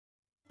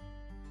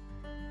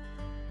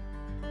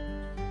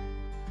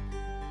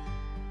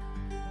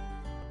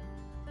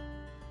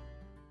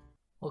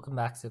Welcome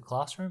back to the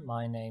classroom.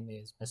 My name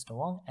is Mr.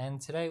 Wong,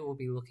 and today we'll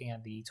be looking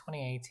at the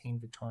 2018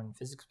 Victorian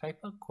Physics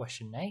paper,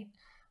 question 8.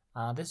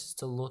 This is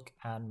to look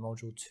at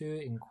Module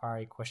 2,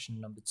 inquiry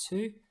question number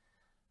 2,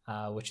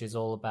 which is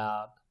all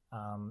about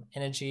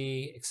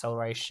energy,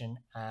 acceleration,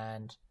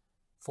 and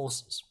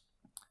forces.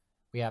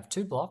 We have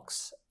two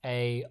blocks,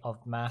 A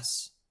of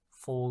mass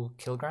 4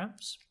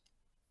 kilograms,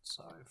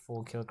 so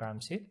 4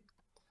 kilograms here.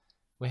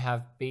 We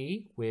have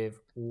B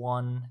with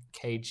 1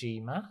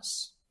 kg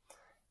mass,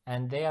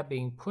 and they are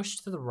being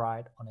pushed to the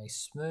right on a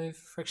smooth,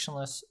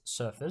 frictionless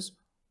surface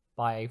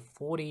by a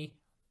 40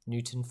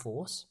 Newton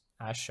force,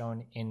 as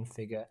shown in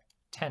figure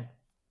 10.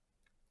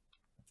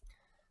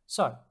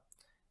 So,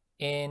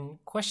 in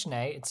question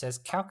A, it says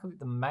calculate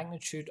the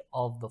magnitude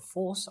of the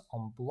force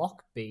on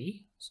block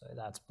B, so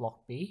that's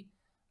block B,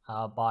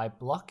 by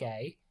block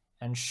A,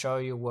 and show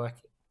your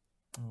working.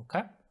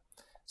 Okay,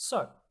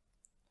 so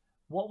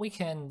what we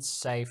can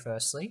say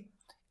firstly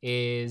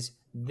is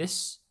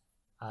this.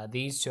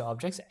 These two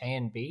objects, A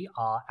and B,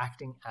 are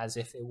acting as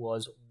if it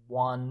was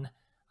one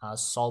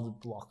solid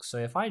block. So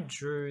if I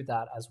drew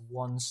that as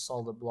one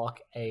solid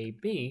block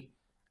AB,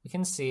 we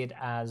can see it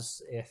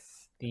as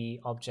if the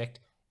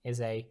object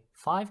is a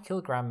 5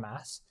 kilogram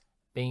mass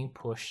being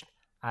pushed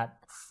at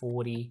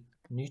 40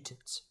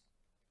 newtons.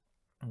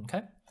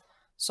 Okay,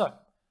 so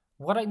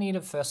what I need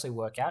to firstly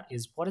work out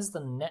is what is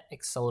the net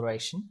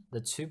acceleration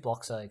the two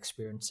blocks are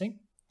experiencing,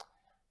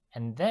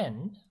 and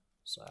then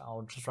so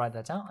I'll just write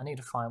that down. I need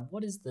to find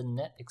what is the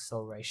net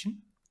acceleration.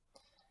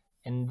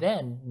 And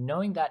then,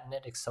 knowing that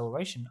net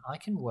acceleration, I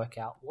can work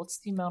out what's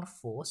the amount of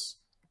force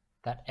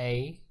that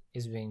A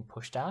is being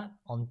pushed at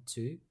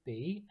onto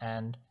B,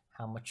 and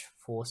how much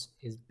force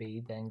is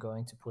B then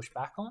going to push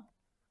back on,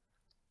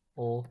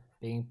 or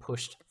being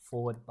pushed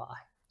forward by.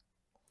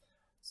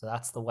 So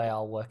that's the way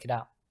I'll work it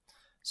out.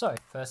 So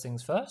first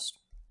things first,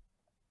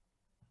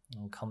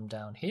 I'll come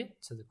down here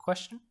to the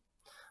question.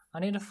 I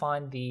need to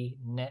find the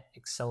net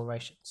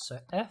acceleration. So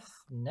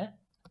F net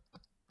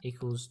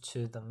equals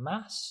to the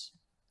mass,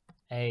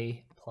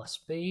 A plus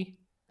B,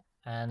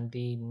 and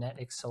the net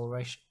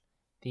acceleration.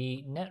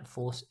 The net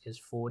force is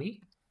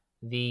 40.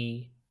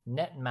 The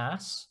net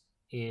mass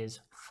is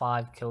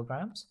 5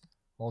 kilograms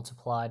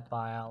multiplied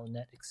by our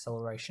net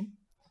acceleration.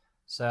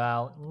 So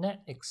our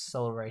net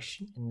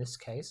acceleration in this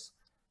case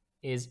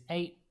is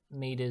 8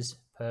 meters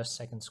per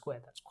second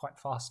squared. That's quite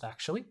fast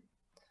actually.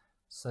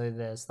 So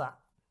there's that.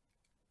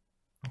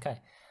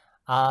 Okay,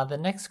 the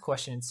next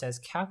question, it says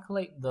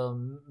calculate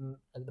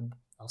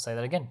I'll say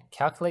that again,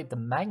 calculate the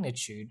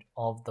magnitude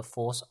of the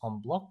force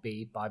on block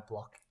B by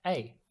block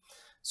A.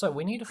 So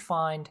we need to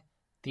find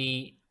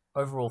the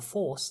overall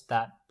force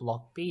that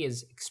block B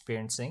is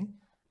experiencing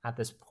at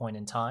this point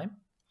in time.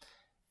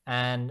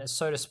 And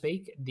so to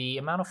speak, the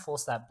amount of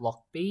force that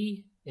block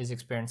B is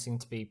experiencing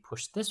to be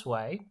pushed this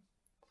way,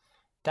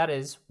 that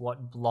is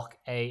what block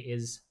A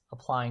is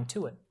applying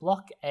to it.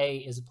 Block A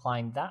is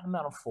applying that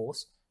amount of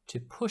force to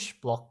push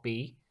block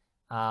B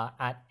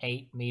at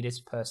 8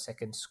 meters per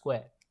second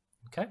squared.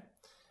 Okay,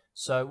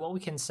 so what we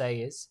can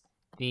say is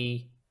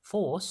the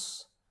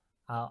force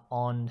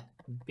on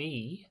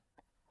B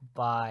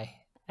by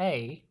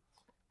A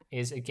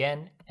is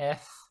again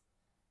F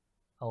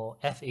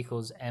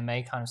equals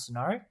ma kind of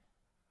scenario,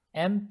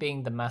 m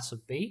being the mass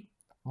of B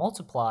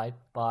multiplied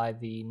by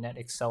the net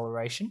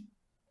acceleration.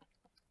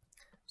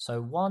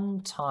 So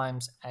 1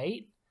 times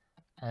 8,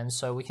 and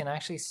so we can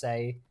actually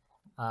say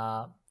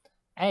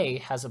A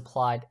has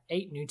applied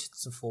 8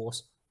 newtons of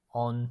force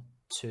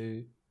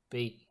onto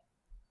B.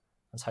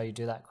 That's how you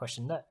do that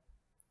question there.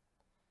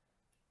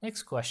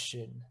 Next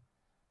question.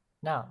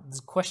 Now, this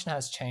question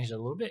has changed a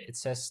little bit. It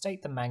says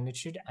state the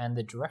magnitude and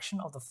the direction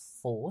of the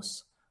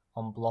force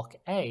on block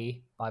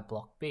A by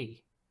block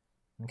B.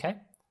 Okay,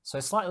 so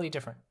slightly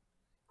different.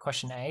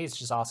 Question A is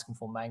just asking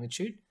for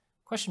magnitude.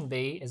 Question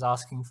B is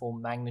asking for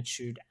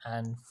magnitude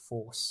and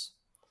force.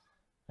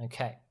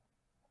 Okay.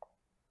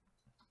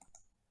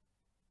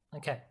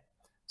 Okay,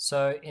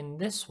 so in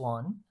this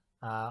one,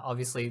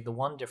 obviously the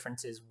one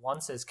difference is one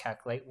says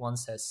calculate, one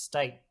says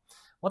state.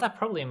 What that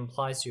probably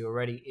implies to you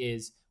already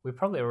is we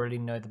probably already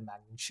know the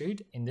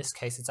magnitude. In this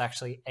case, it's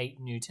actually 8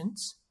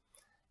 newtons.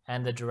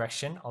 And the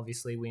direction,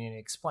 obviously, we need to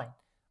explain.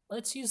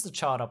 Let's use the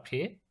chart up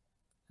here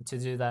to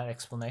do that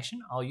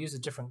explanation. I'll use a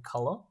different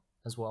color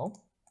as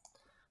well.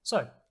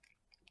 So,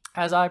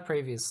 as I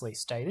previously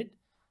stated,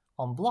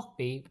 on block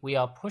B, we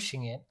are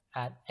pushing it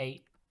at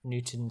 8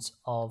 newtons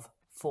of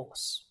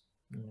force.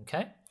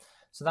 Okay,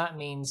 so that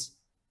means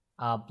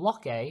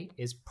block A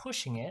is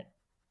pushing it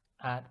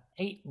at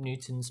 8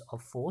 newtons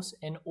of force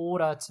in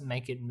order to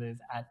make it move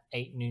at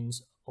 8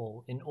 newtons,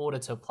 or in order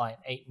to apply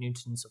 8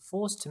 newtons of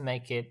force to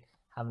make it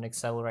have an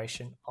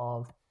acceleration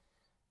of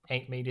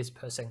 8 meters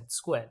per second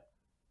squared.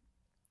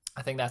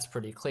 I think that's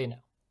pretty clear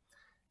now.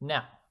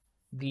 Now,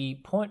 the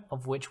point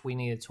of which we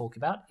need to talk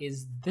about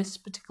is this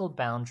particular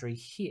boundary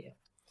here.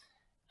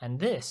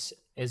 And this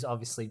is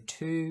obviously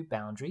two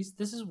boundaries.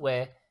 This is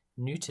where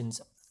Newton's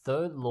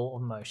third law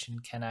of motion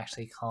can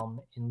actually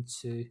come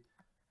into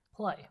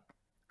play.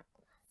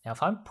 Now,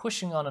 if I'm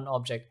pushing on an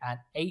object at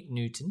 8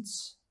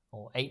 newtons,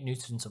 or 8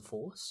 newtons of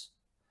force,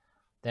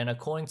 then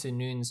according to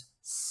Newton's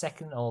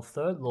second or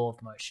third law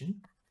of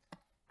motion,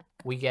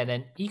 we get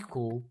an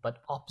equal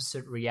but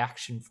opposite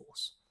reaction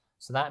force.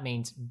 So that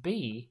means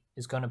B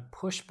is going to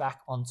push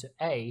back onto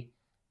A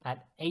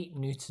at 8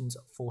 newtons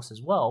of force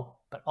as well,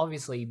 but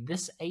obviously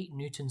this 8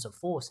 newtons of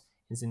force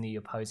is in the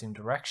opposing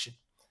direction.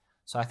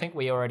 So I think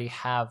we already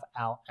have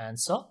our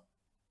answer.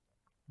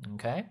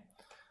 Okay,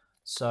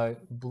 so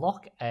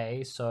block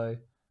A,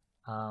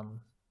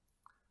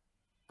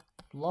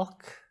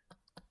 block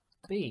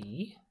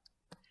B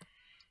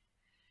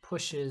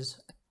pushes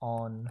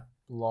on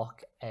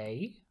block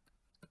A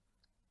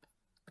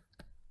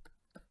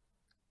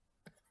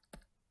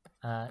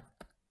at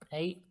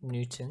 8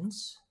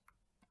 newtons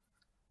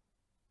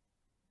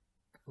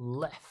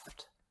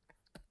left.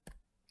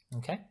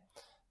 Okay,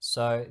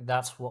 so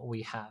that's what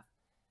we have.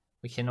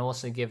 We can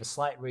also give a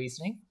slight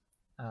reasoning.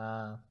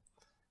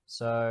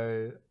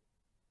 So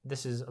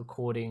this is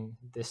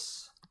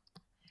this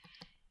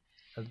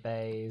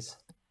obeys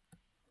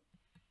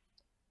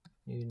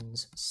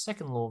Newton's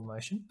second law of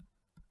motion,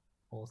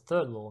 or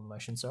third law of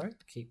motion, sorry,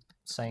 keep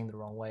saying the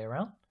wrong way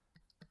around.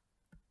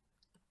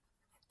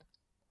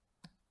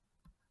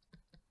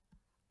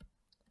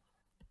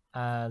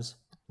 As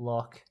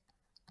block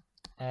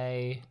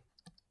A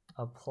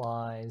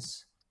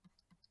applies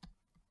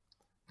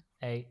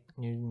 8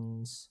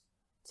 newtons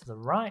to the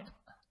right,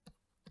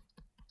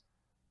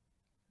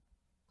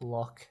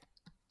 block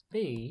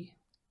B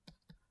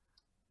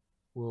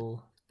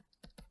will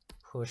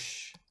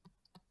push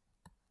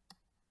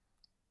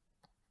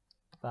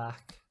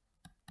back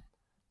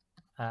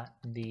at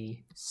the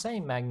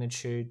same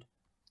magnitude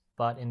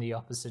but in the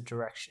opposite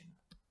direction.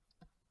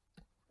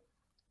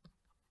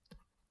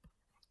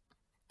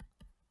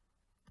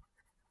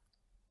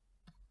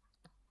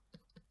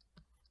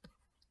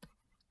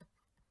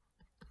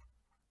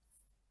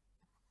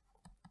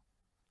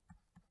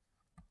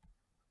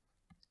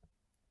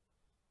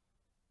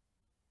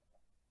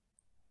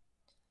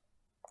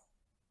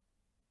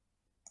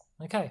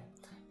 Okay,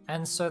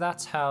 and so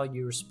that's how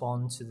you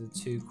respond to the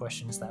 2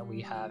 questions that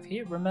we have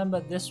here. Remember,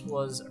 this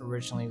was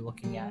originally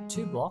looking at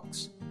 2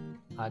 blocks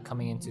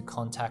coming into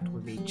contact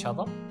with each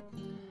other,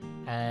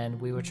 and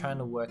we were trying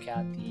to work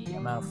out the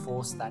amount of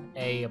force that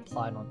A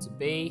applied onto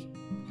B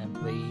and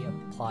B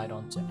applied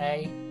onto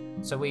A.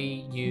 So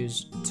we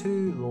used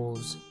 2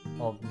 laws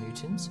of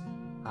Newton's.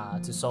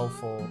 To solve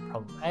for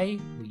problem A,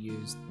 we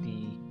used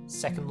the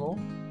second law,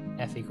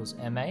 F equals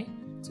ma,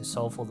 to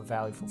solve for the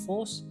value for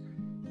force.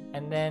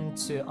 And then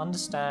to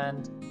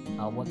understand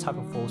what type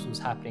of force was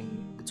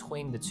happening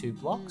between the 2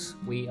 blocks,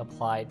 we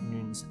applied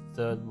Newton's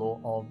third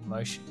law of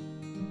motion.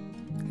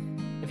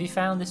 If you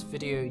found this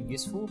video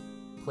useful,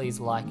 please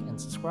like and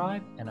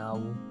subscribe, and I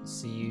will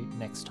see you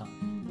next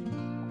time.